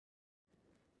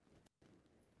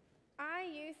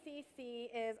IUCC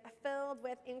is filled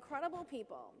with incredible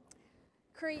people,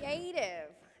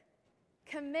 creative,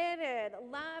 committed,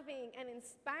 loving, and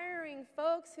inspiring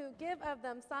folks who give of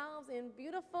themselves in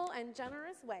beautiful and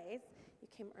generous ways. You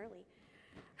came early.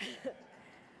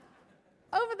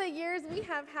 Over the years, we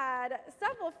have had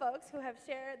several folks who have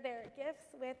shared their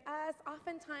gifts with us,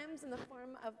 oftentimes in the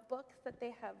form of books that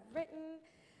they have written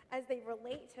as they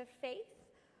relate to faith,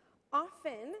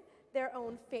 often their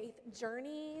own faith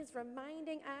journeys,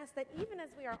 reminding us that even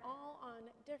as we are all on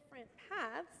different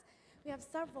paths, we have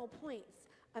several points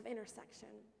of intersection.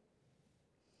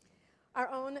 Our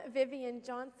own Vivian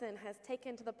Johnson has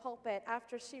taken to the pulpit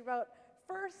after she wrote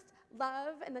first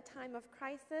Love in the Time of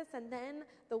Crisis and then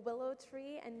The Willow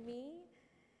Tree and Me.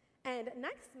 And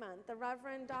next month, the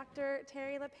Reverend Dr.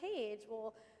 Terry LePage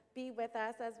will be with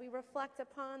us as we reflect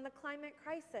upon the climate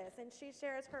crisis, and she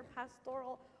shares her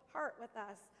pastoral heart with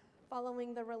us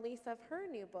following the release of her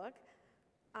new book,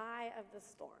 Eye of the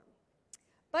Storm.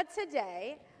 But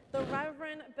today, the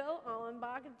Reverend Bil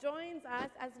Aulenbach joins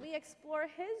us as we explore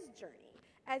his journey,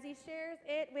 as he shares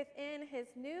it within his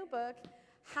new book,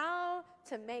 How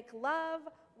to Make Love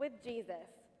with Jesus,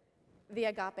 the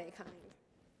Agape kind.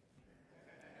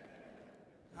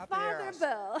 Father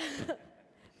Bil,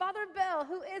 Father Bil,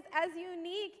 who is as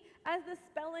unique as the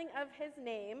spelling of his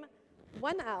name,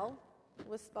 one L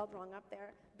was spelled wrong up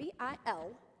there,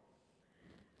 B-I-L.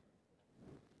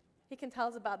 He can tell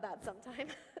us about that sometime.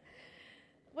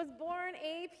 Was born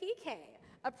a PK,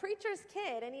 a preacher's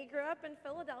kid, and he grew up in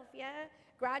Philadelphia,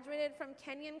 graduated from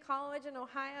Kenyon College in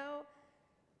Ohio.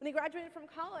 When he graduated from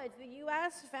college, the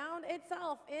U.S. found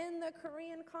itself in the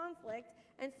Korean conflict,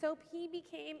 and so he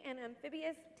became an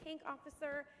amphibious tank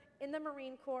officer in the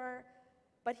Marine Corps,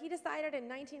 but he decided in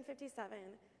 1957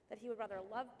 that he would rather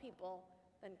love people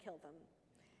than kill them.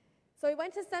 So he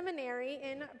went to seminary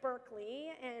in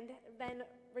Berkeley and then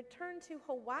returned to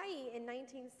Hawaii in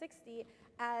 1960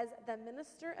 as the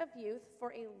minister of youth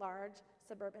for a large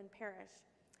suburban parish.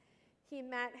 He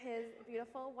met his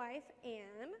beautiful wife,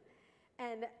 Anne,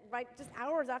 and just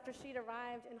hours after she'd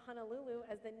arrived in Honolulu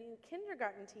as the new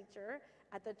kindergarten teacher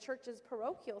at the church's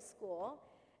parochial school,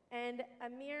 and a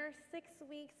mere 6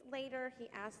 weeks later, he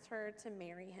asked her to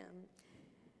marry him.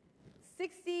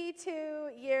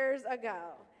 62 years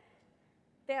ago.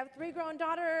 They have 3 grown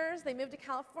daughters. They moved to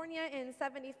California in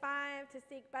 '75 to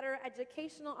seek better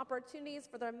educational opportunities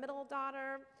for their middle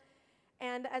daughter.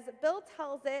 And as Bill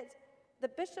tells it, the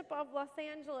Bishop of Los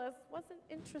Angeles wasn't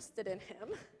interested in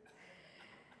him.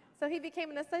 So he became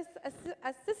an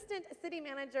assistant city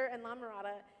manager in La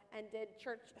Mirada and did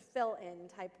church fill-in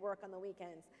type work on the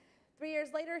weekends. 3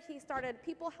 years later, he started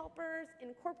People Helpers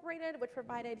Incorporated, which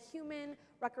provided human,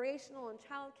 recreational, and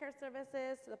child care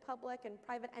services to the public and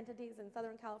private entities in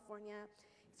Southern California.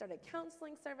 He started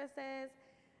counseling services,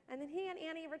 and then he and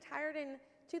Annie retired in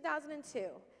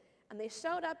 2002. And they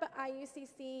showed up at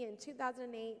IUCC in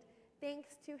 2008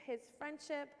 thanks to his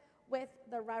friendship with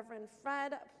the Reverend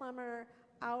Fred Plummer,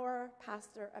 our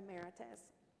pastor emeritus.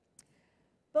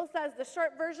 Bill says the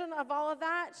short version of all of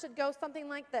that should go something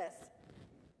like this.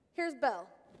 Here's Bill,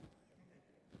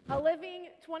 a living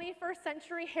 21st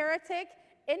century heretic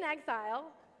in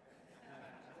exile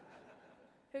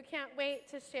who can't wait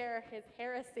to share his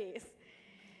heresies.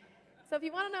 So if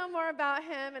you want to know more about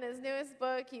him and his newest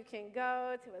book, you can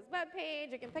go to his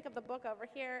webpage. You can pick up the book over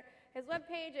here. His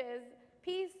webpage is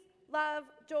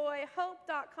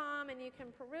peacelovejoyhope.com, and you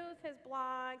can peruse his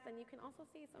blogs, and you can also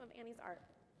see some of Annie's art.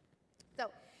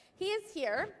 So he is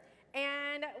here,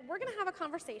 and we're going to have a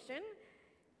conversation.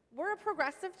 We're a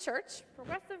progressive church,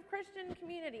 progressive Christian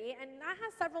community, and that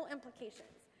has several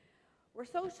implications. We're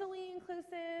socially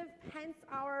inclusive, hence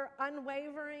our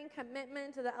unwavering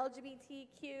commitment to the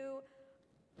LGBTQ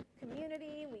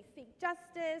community. We seek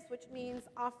justice, which means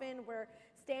often we're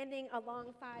standing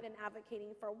alongside and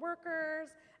advocating for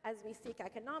workers as we seek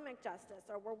economic justice,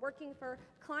 or we're working for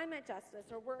climate justice,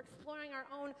 or we're exploring our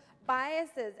own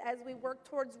biases as we work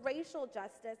towards racial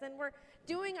justice, and we're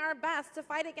doing our best to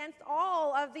fight against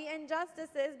all of the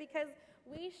injustices because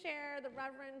we share the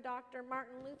Reverend Dr.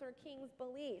 Martin Luther King's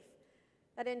belief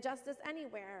that injustice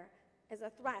anywhere is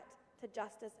a threat to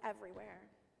justice everywhere.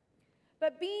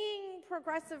 But being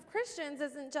progressive Christians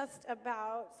isn't just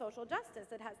about social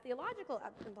justice. It has theological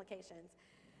implications.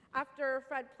 After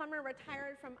Fred Plummer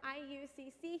retired from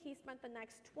IUCC, he spent the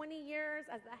next 20 years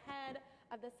as the head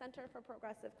of the Center for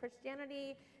Progressive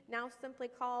Christianity, now simply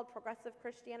called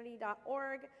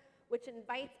progressivechristianity.org, which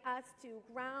invites us to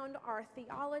ground our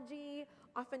theology,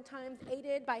 oftentimes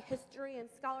aided by history and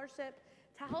scholarship,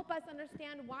 to help us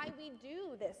understand why we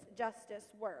do this justice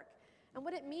work. and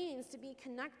what it means to be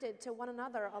connected to one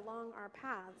another along our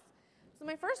paths. So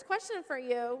my first question for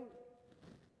you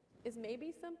is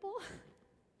maybe simple.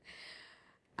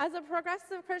 As a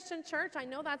progressive Christian church, I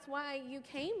know that's why you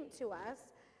came to us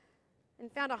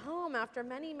and found a home after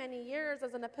many, many years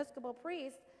as an Episcopal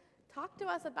priest. Talk to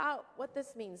us about what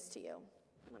this means to you.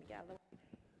 I'm going to get out of the way.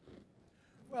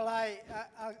 Well,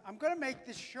 I'm going to make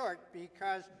this short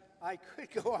because I could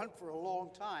go on for a long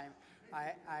time.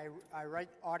 I write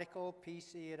article,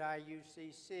 PC at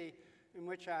IUCC, in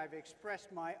which I've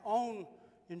expressed my own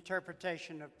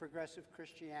interpretation of progressive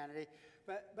Christianity.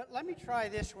 But let me try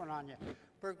this one on you.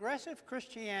 Progressive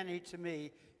Christianity to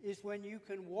me is when you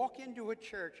can walk into a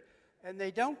church and they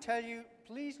don't tell you,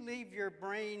 please leave your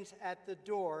brains at the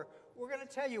door. We're going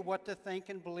to tell you what to think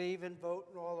and believe and vote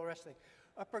and all the rest of it.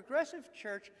 A progressive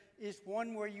church is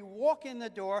one where you walk in the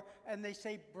door and they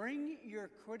say, bring your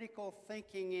critical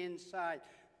thinking inside.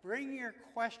 Bring your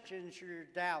questions, your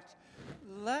doubts.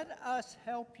 Let us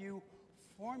help you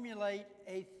formulate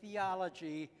a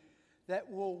theology that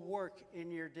will work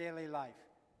in your daily life.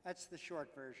 That's the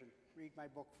short version. Read my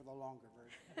book for the longer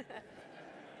version.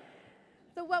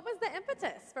 So what was the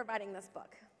impetus for writing this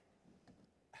book?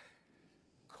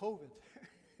 COVID.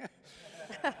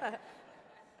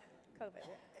 COVID.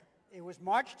 It was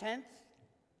March 10th,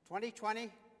 2020,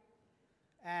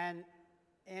 and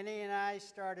Annie and I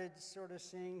started sort of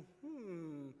seeing,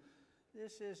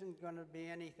 this isn't going to be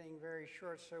anything very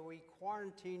short, so we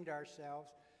quarantined ourselves.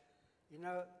 You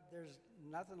know, there's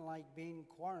nothing like being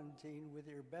quarantined with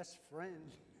your best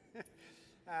friend.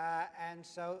 And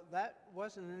so that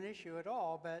wasn't an issue at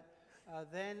all, but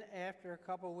then after a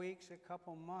couple weeks, a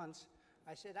couple months,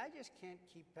 I said, I just can't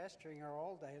keep pestering her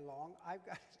all day long. I've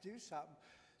got to do something.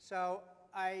 So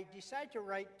I decided to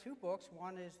write 2 books.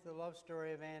 One is The Love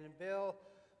Story of Ann and Bill,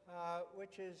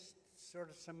 which is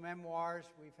sort of some memoirs.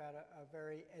 We've had a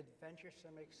very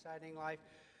adventuresome, exciting life.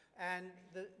 And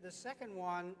the second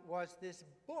one was this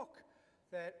book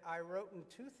that I wrote in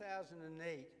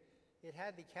 2008. It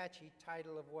had the catchy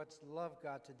title of What's Love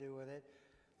Got to Do with It.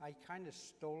 I kind of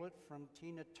stole it from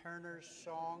Tina Turner's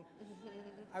song.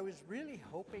 I was really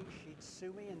hoping she'd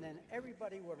sue me and then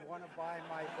everybody would want to buy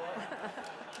my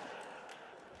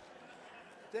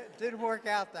book. Didn't work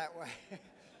out that way.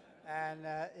 And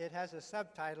it has a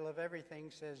subtitle of Everything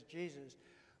Says Jesus.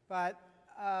 But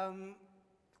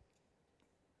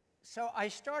so I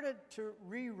started to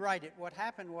rewrite it. What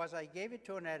happened was I gave it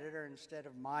to an editor instead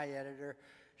of my editor,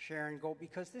 Sharon Gold,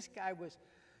 because this guy was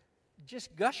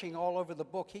just gushing all over the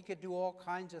book. He could do all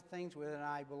kinds of things with it, and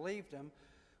I believed him.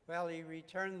 Well, he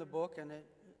returned the book, and it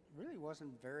really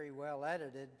wasn't very well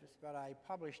edited, but I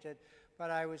published it.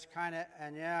 But I was kind of,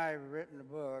 and yeah, I've written a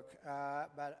book,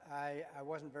 but I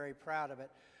wasn't very proud of it.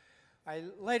 I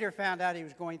later found out he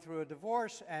was going through a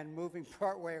divorce and moving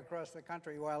partway across the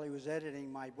country while he was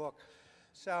editing my book.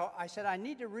 So I said, I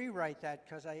need to rewrite that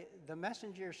because the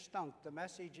messenger stunk. The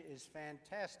message is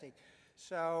fantastic.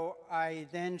 So I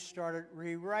then started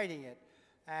rewriting it.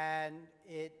 And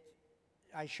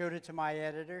I showed it to my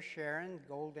editor, Sharon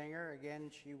Goldinger.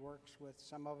 Again, she works with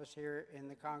some of us here in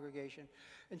the congregation.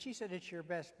 And she said, it's your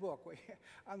best book.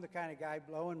 I'm the kind of guy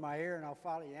blowing my ear and I'll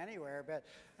follow you anywhere. But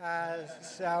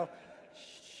so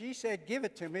she said, give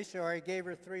it to me. So I gave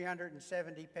her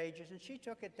 370 pages. And she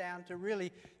took it down to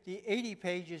really the 80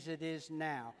 pages it is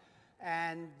now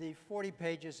and the 40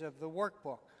 pages of the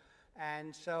workbook.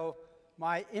 And so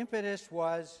my impetus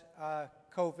was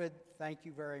COVID. Thank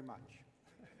you very much.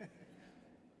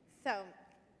 So,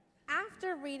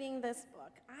 after reading this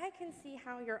book, I can see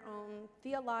how your own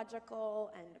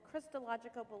theological and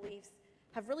Christological beliefs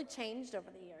have really changed over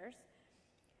the years,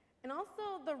 and also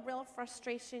the real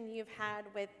frustration you've had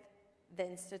with the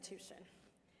institution.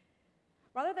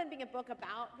 Rather than being a book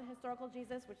about the historical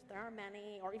Jesus, which there are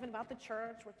many, or even about the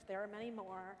church, which there are many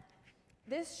more,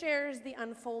 this shares the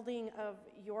unfolding of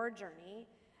your journey,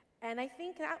 and I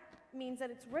think that means that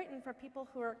it's written for people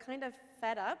who are kind of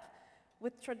fed up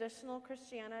with traditional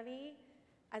Christianity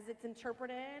as it's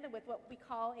interpreted with what we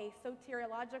call a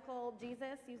soteriological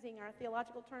Jesus, using our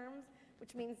theological terms,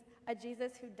 which means a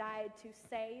Jesus who died to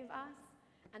save us,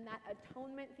 and that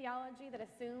atonement theology that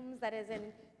assumes that is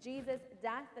in Jesus'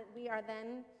 death that we are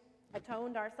then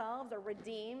atoned ourselves or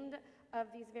redeemed of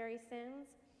these very sins.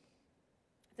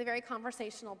 It's a very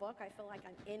conversational book. I feel like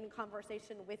I'm in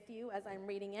conversation with you as I'm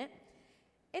reading it.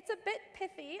 It's a bit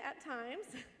pithy at times,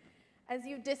 as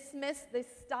you dismiss this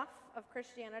stuff of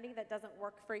Christianity that doesn't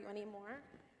work for you anymore,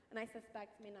 and I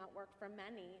suspect may not work for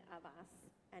many of us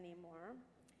anymore.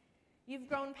 You've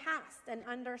grown past an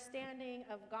understanding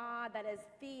of God that is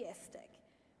theistic,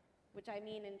 which I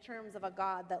mean in terms of a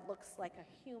God that looks like a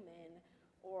human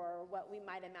what we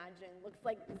might imagine looks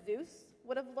like Zeus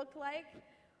would have looked like,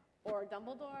 or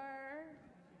Dumbledore,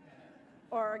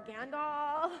 or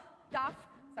Gandalf,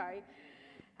 sorry,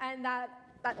 and that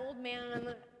old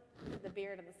man, the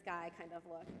beard in the sky kind of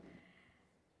look.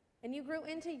 And you grew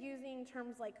into using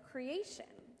terms like creation,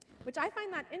 which I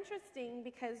find that interesting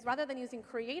because rather than using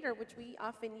creator, which we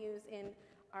often use in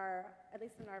our, at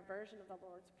least in our version of the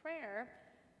Lord's Prayer,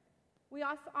 we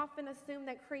also often assume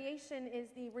that creation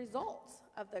is the result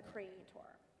of the creator.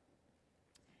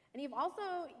 And you've also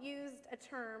used a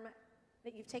term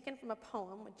that you've taken from a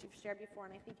poem, which you've shared before,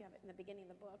 and I think you have it in the beginning of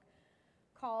the book,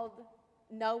 called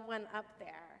No One Up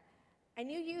There.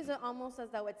 And you use it almost as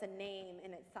though it's a name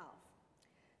in itself.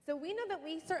 So we know that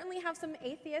we certainly have some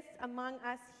atheists among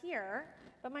us here,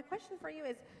 but my question for you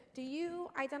is, do you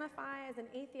identify as an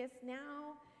atheist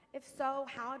now? If so,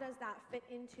 how does that fit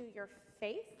into your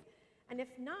faith? And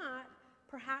if not,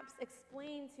 perhaps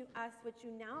explain to us what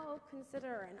you now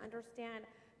consider and understand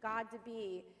God to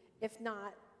be, if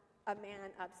not a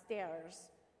man upstairs,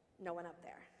 no one up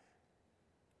there.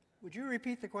 Would you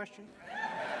repeat the question?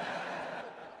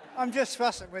 I'm just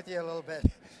fussing with you a little bit.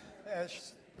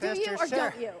 Do you or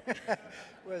don't you?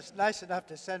 Was nice enough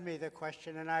to send me the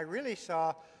question, and I really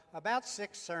saw about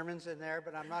 6 sermons in there,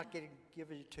 but I'm not going to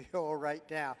give it to you all right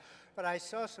now. But I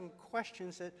saw some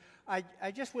questions that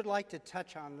I just would like to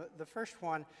touch on. The first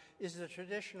one is the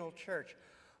traditional church.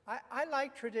 I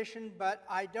like tradition, but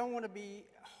I don't want to be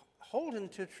holden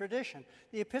to tradition.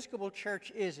 The Episcopal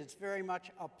Church it's very much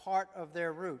a part of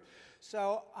their root.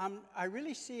 So I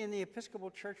really see in the Episcopal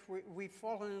Church we've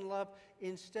fallen in love,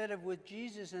 instead of with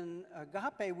Jesus and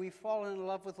Agape, we've fallen in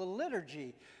love with the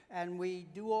liturgy, and we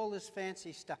do all this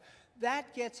fancy stuff.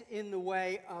 That gets in the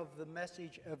way of the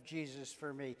message of Jesus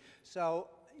for me. So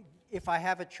if I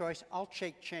have a choice, I'll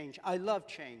take change. I love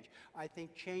change. I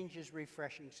think change is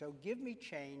refreshing. So give me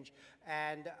change,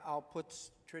 and I'll put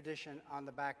tradition on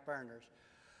the back burners.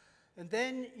 And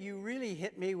then you really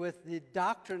hit me with the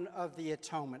doctrine of the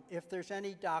atonement. If there's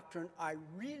any doctrine I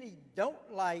really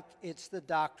don't like, it's the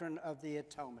doctrine of the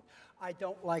atonement. I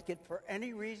don't like it for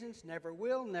any reasons, never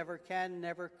will, never can,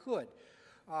 never could.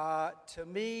 To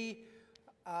me,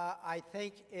 I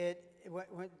think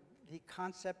when the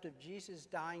concept of Jesus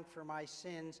dying for my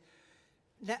sins.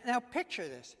 Now picture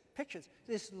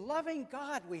this loving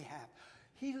God we have.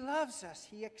 He loves us.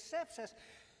 He accepts us.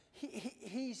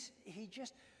 He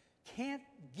just can't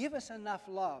give us enough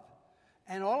love.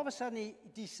 And all of a sudden he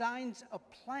designs a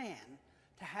plan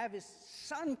to have his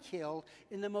son killed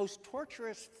in the most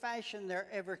torturous fashion there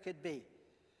ever could be.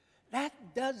 That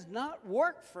does not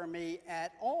work for me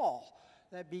at all,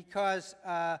 because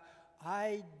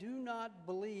I do not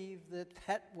believe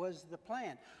that was the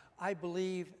plan. I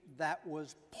believe that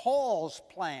was Paul's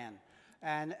plan.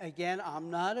 And again, I'm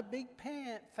not a big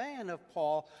fan of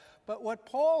Paul, but what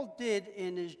Paul did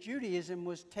in his Judaism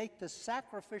was take the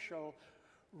sacrificial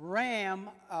ram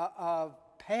of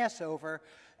Passover,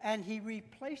 and he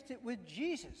replaced it with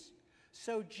Jesus.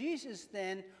 So Jesus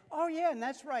then, oh yeah, and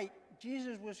that's right,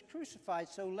 Jesus was crucified,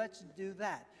 so let's do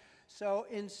that. So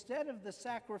instead of the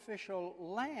sacrificial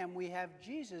lamb, we have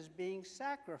Jesus being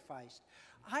sacrificed.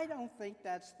 I don't think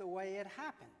that's the way it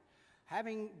happened.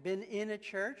 Having been in a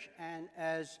church, and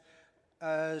as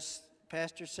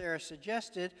Pastor Sarah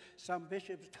suggested, some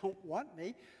bishops don't want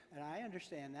me, and I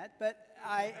understand that, but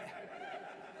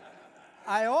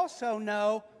I also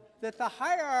know that the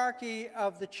hierarchy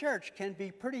of the church can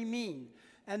be pretty mean,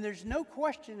 and there's no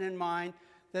question in mind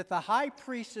that the high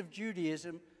priests of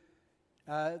Judaism,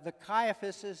 the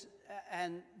Caiaphases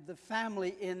and the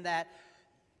family in that,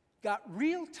 got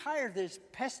real tired of this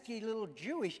pesky little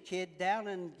Jewish kid down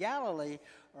in Galilee,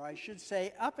 or I should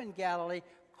say up in Galilee,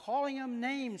 calling them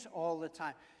names all the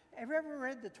time. Have you ever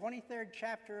read the 23rd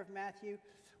chapter of Matthew?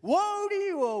 Woe to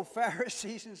you, O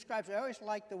Pharisees and scribes. I always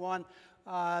like the one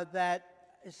that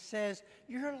says,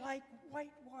 you're like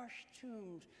whitewashed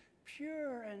tombs,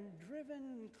 pure and driven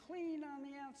and clean on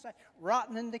the outside,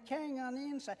 rotten and decaying on the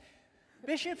inside.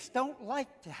 Bishops don't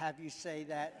like to have you say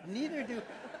that. Neither do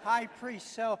high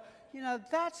priests. So,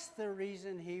 that's the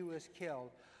reason he was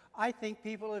killed. I think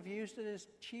people have used it as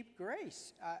cheap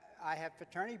grace. I have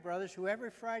fraternity brothers who every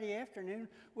Friday afternoon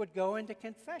would go into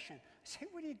confession. I say,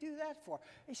 what do you do that for?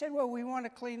 He said, well, we want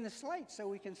to clean the slate so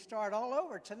we can start all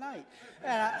over tonight.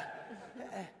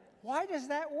 Why does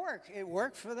that work? It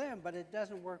worked for them, but it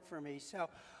doesn't work for me. So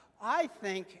I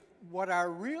think what our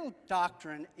real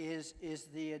doctrine is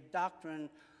the doctrine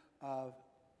of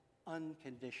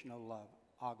unconditional love,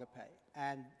 agape.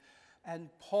 And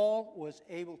Paul was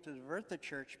able to divert the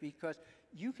church because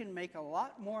you can make a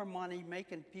lot more money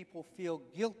making people feel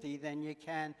guilty than you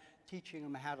can teaching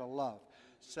them how to love.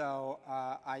 So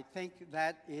I think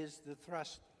that is the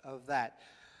thrust of that.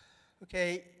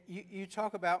 Okay, you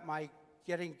talk about my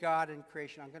getting God in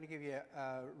creation. I'm going to give you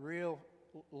a real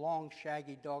long,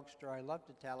 shaggy dog story. I love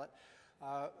to tell it,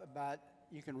 but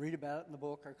you can read about it in the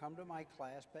book or come to my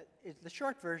class. But the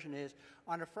short version is,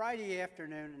 on a Friday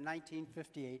afternoon in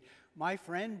 1958, my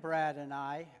friend Brad and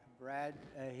I,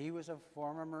 he was a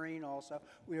former Marine also.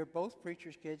 We were both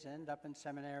preacher's kids, ended up in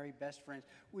seminary, best friends.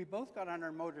 We both got on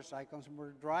our motorcycles and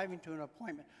were driving to an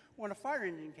appointment when a fire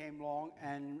engine came along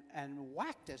and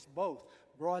whacked us both,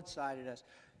 broadsided us.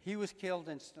 He was killed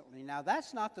instantly. Now,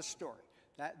 that's not the story.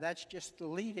 That's just the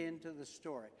lead into the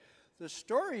story. The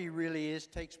story really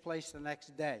takes place the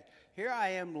next day. Here I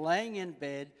am laying in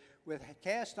bed with a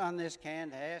cast on this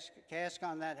hand, cast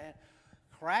on that hand,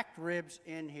 cracked ribs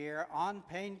in here, on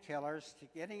painkillers,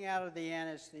 getting out of the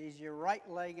anesthesia, right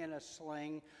leg in a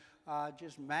sling,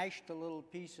 just mashed to little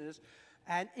pieces.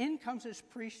 And in comes this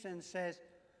priest and says,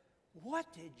 "What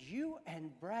did you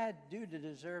and Brad do to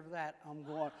deserve that?" I'm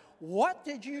going, "What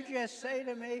did you just say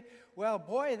to me?" Well,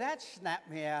 boy, that snapped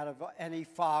me out of any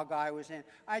fog I was in.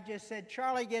 I just said,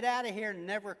 "Charlie, get out of here and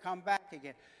never come back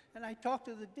again." And I talked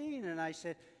to the dean and I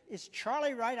said, "Is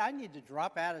Charlie right? I need to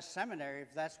drop out of seminary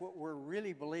if that's what we're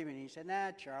really believing." He said,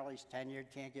 "Nah, Charlie's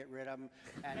tenured, can't get rid of him."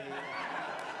 And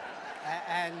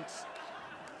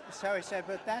so he said,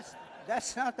 "But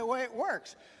that's not the way it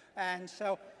works." And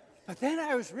so, but then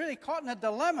I was really caught in a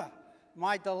dilemma.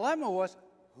 My dilemma was,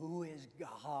 who is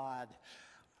God?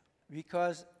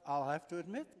 Because I'll have to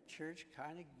admit, the church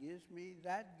kind of gives me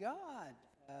that God.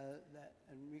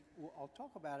 I'll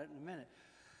talk about it in a minute.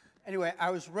 Anyway, I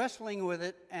was wrestling with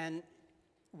it, and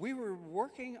we were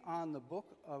working on the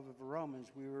book of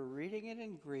Romans. We were reading it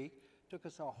in Greek. It took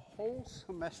us a whole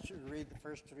semester to read the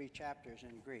first 3 chapters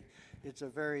in Greek. It's a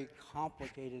very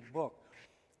complicated book.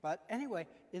 But anyway,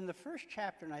 in the first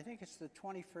chapter, and I think it's the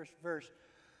 21st verse,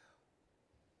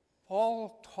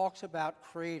 Paul talks about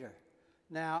Creator.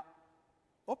 Now,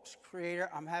 Creator,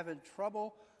 I'm having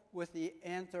trouble with the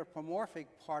anthropomorphic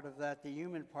part of that, the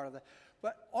human part of that.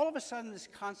 But all of a sudden, this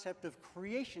concept of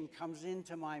creation comes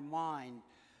into my mind.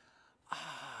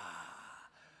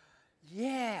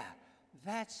 Yeah,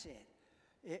 that's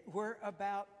it. We're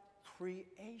about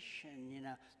creation, you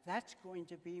know. That's going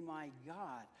to be my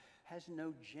God. Has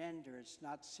no gender. It's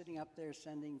not sitting up there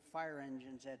sending fire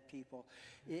engines at people.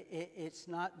 It's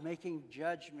not making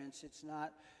judgments. It's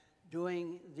not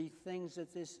doing the things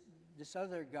that this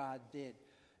other God did.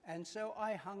 And so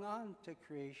I hung on to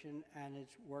creation, and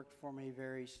it's worked for me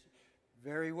very,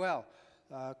 very well.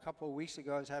 A couple of weeks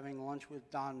ago, I was having lunch with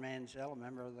Don Mansell, a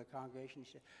member of the congregation.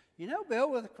 He said, "You know,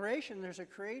 Bill, with creation, there's a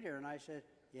creator." And I said,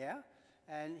 "Yeah?"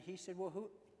 And he said, "Well,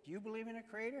 do you believe in a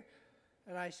creator?"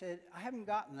 And I said, "I haven't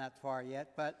gotten that far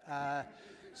yet." But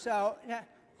so yeah,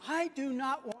 I do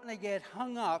not want to get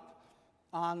hung up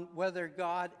on whether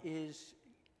God is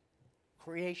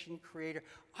creation, creator.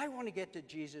 I want to get to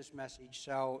Jesus' message.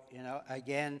 So, you know,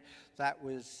 again, that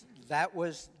was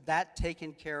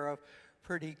taken care of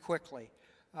pretty quickly.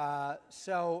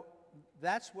 So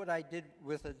that's what I did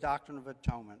with the doctrine of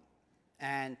atonement.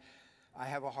 And I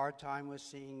have a hard time with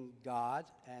seeing God,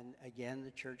 and again,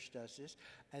 the church does this,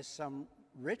 as some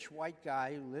rich white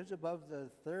guy who lives above the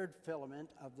 3rd filament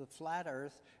of the flat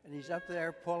earth, and he's up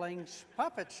there pulling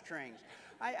puppet strings.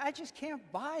 I just can't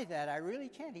buy that. I really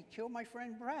can't. He killed my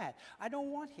friend Brad. I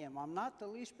don't want him. I'm not the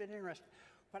least bit interested.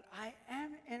 But I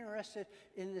am interested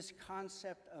in this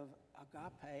concept of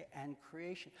agape and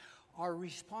creation. Our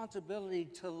responsibility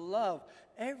to love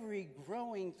every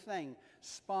growing thing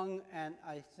spung, and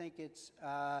I think it's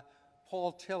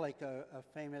Paul Tillich, a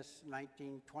famous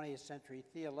 20th century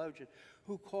theologian,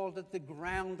 who called it the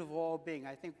ground of all being.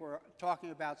 I think we're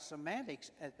talking about semantics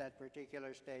at that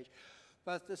particular stage.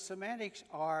 But the semantics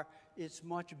are, it's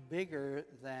much bigger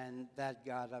than that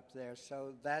God up there.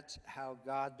 So that's how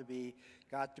God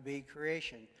got to be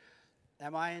creation.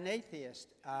 Am I an atheist?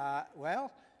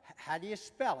 Well, how do you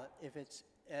spell it? If it's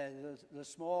the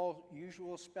small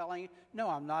usual spelling, no,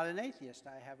 I'm not an atheist.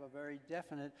 I have a very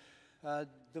definite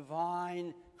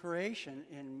divine creation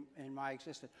in my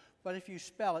existence. But if you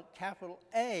spell it capital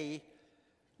A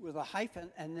with a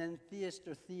hyphen and then theist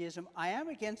or theism, I am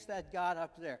against that God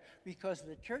up there, because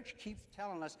the church keeps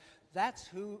telling us that's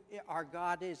who our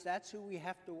God is, that's who we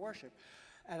have to worship.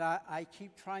 And I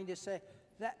keep trying to say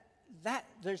that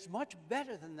there's much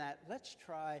better than that. Let's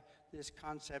try this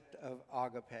concept of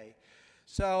agape.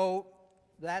 So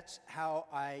that's how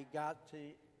I got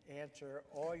to answer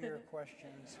all your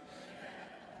questions.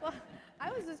 Well,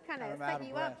 I was just kind of I'm out setting of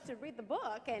you breath. up to read the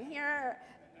book, and here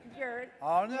you're.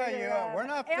 Oh, no, you're, we're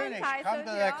not finished. Come to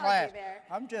the anti-sociology class. there.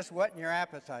 I'm just whetting your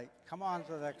appetite. Come on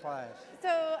to the class.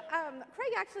 So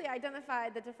Craig actually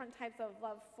identified the different types of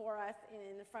love for us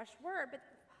in the fresh word, but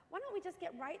why don't we just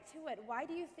get right to it? Why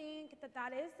do you think that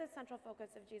that is the central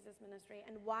focus of Jesus' ministry,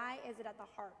 and why is it at the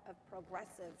heart of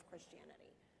progressive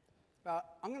Christianity? Well,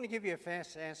 I'm going to give you a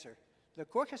fast answer. The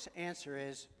quickest answer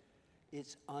is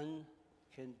it's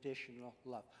unconditional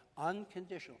love.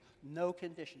 Unconditional, no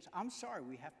conditions. I'm sorry,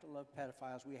 we have to love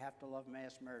pedophiles. We have to love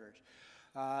mass murderers.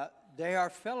 They are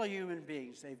fellow human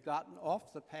beings. They've gotten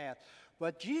off the path.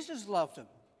 But Jesus loved them.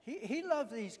 He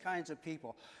loved these kinds of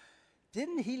people.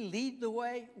 Didn't he lead the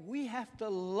way? We have to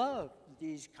love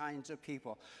these kinds of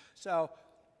people. So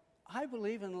I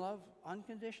believe in love,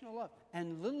 unconditional love.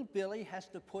 And little Billy has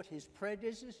to put his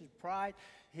prejudices, his pride,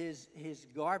 his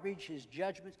garbage, his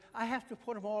judgments, I have to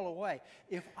put them all away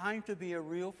if I'm to be a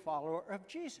real follower of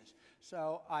Jesus.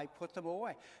 So I put them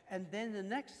away. And then the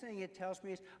next thing it tells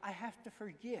me is I have to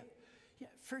forgive. Yeah,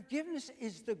 forgiveness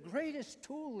is the greatest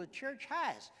tool the church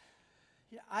has.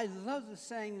 Yeah, I love the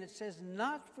saying that says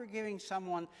not forgiving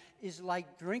someone is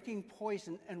like drinking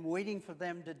poison and waiting for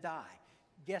them to die.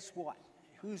 Guess what?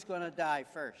 Who's going to die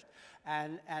first?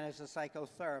 And as a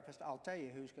psychotherapist, I'll tell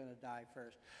you who's going to die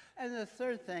first. And the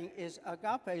third thing is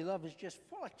agape love is just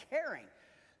full of caring.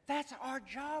 That's our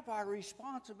job, our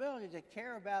responsibility, to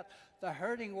care about the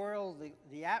hurting world,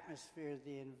 the atmosphere,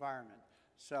 the environment.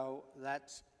 So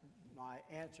that's my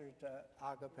answer to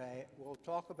agape. We'll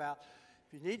talk about,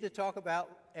 if you need to talk about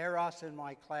eros in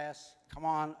my class, come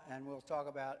on, and we'll talk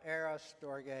about eros,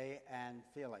 storge, and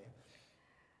philia.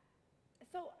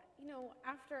 So, you know,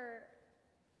 after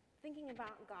thinking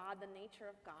about God, the nature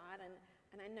of God,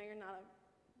 and I know you're not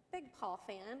a big Paul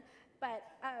fan, but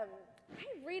I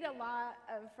read a lot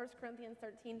of 1 Corinthians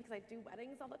 13 because I do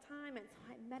weddings all the time, and so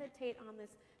I meditate on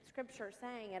this scripture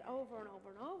saying it over and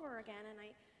over and over again, and I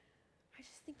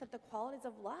just think that the qualities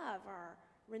of love are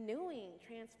renewing,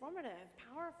 transformative,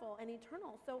 powerful, and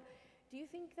eternal. So do you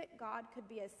think that God could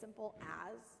be as simple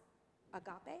as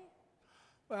agape?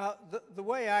 Well, the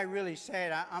way I really say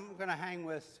it, I'm going to hang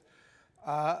with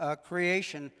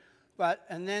creation,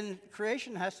 and then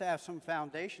creation has to have some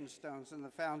foundation stones, and the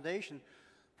foundation,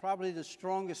 probably the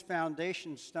strongest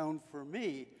foundation stone for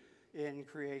me in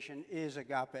creation is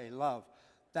agape love.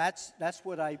 That's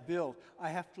what I build. I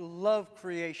have to love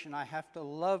creation. I have to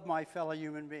love my fellow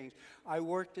human beings. I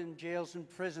worked in jails and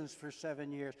prisons for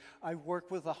 7 years. I've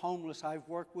worked with the homeless. I've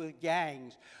worked with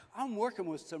gangs. I'm working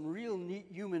with some real neat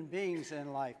human beings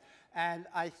in life. And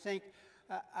I think,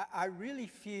 I really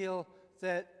feel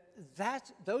that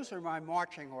those are my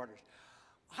marching orders.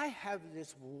 I have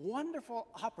this wonderful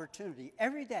opportunity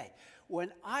every day.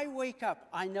 When I wake up,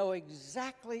 I know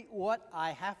exactly what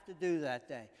I have to do that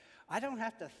day. I don't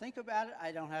have to think about it.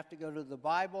 I don't have to go to the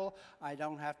Bible. I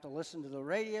don't have to listen to the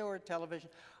radio or television.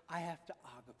 I have to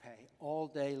agape all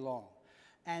day long.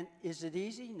 And is it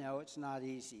easy? No, it's not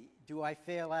easy. Do I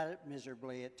fail at it?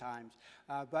 Miserably at times.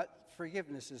 But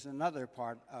forgiveness is another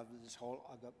part of this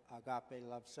whole agape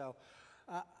love. So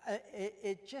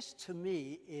it just, to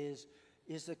me, is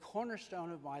the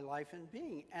cornerstone of my life and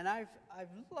being. And I've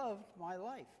loved my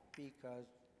life because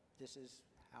this is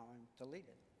how I'm to lead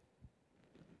it.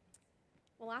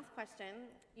 Well, last question.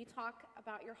 You talk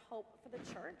about your hope for the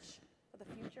church, for the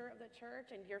future of the church,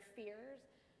 and your fears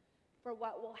for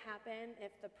what will happen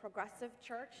if the progressive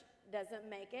church doesn't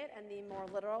make it, and the more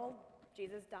literal,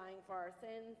 Jesus dying for our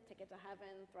sins, ticket to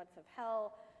heaven, threats of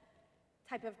hell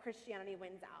type of Christianity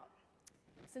wins out.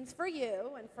 Since for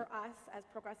you and for us as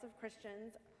progressive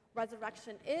Christians,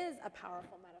 resurrection is a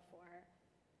powerful metaphor,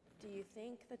 do you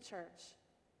think the church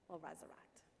will resurrect?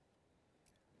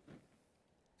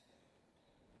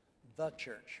 The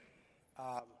church.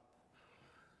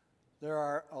 There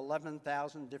are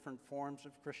 11,000 different forms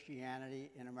of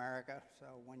Christianity in America, so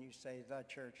when you say the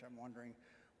church, I'm wondering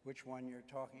which one you're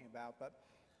talking about.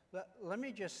 But let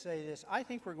me just say this. I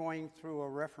think we're going through a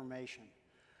reformation.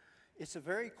 It's a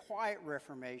very quiet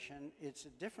reformation. It's a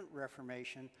different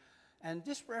reformation. And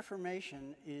this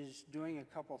reformation is doing a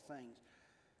couple things.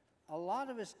 A lot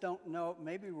of us don't know,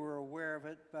 maybe we're aware of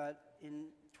it, but in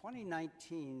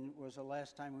 2019 was the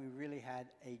last time we really had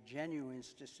a genuine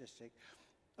statistic.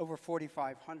 Over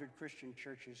 4,500 Christian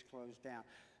churches closed down.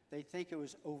 They think it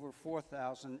was over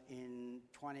 4,000 in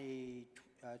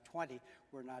 2020.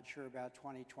 We're not sure about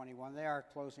 2021. They are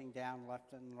closing down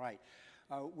left and right.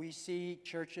 We see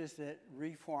churches that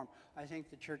reform. I think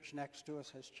the church next to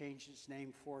us has changed its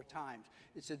name 4 times.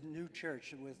 It's a new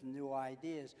church with new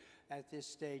ideas at this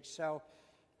stage. So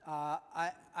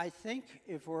I think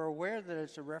if we're aware that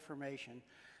it's a reformation,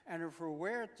 and if we're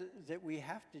aware that we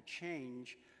have to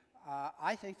change,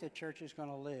 I think the church is going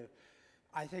to live.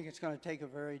 I think it's going to take a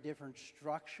very different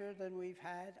structure than we've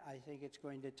had. I think it's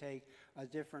going to take a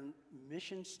different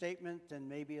mission statement than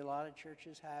maybe a lot of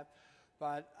churches have.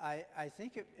 But I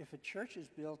think if a church is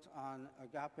built on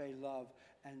agape love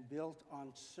and built on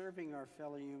serving our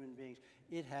fellow human beings,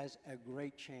 it has a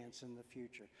great chance in the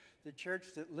future. The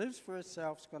church that lives for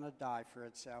itself is going to die for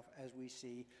itself, as we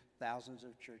see thousands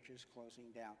of churches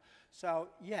closing down. So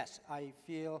yes, I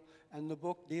feel, and the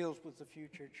book deals with the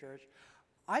future church,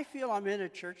 I feel I'm in a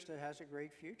church that has a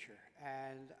great future,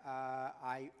 and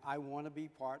I want to be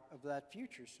part of that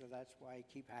future, so that's why I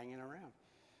keep hanging around.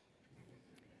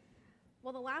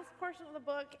 Well, the last portion of the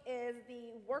book is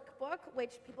the workbook,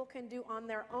 which people can do on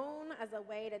their own as a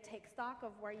way to take stock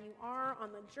of where you are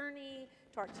on the journey,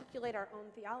 to articulate our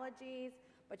own theologies.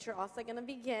 But you're also going to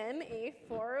begin a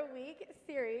 4-week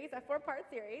series, a 4-part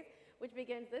series, which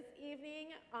begins this evening,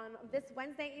 on this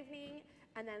Wednesday evening,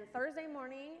 and then Thursday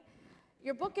morning.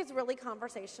 Your book is really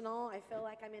conversational. I feel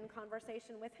like I'm in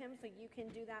conversation with him, so you can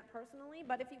do that personally.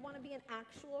 But if you want to be in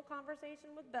actual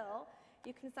conversation with Bill,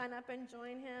 you can sign up and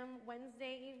join him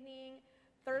Wednesday evening,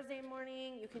 Thursday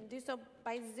morning. You can do so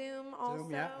by Zoom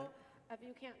also, if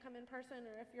you can't come in person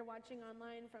or if you're watching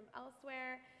online from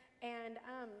elsewhere. And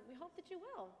we hope that you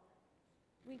will.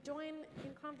 We join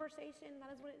in conversation.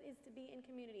 That is what it is to be in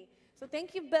community. So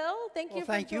thank you, Bill. Thank you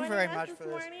for joining very us much this for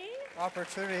morning. this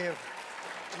opportunity of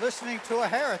listening to a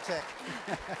heretic.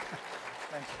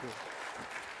 Thank you.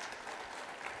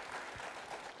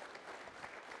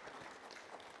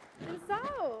 And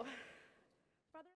so,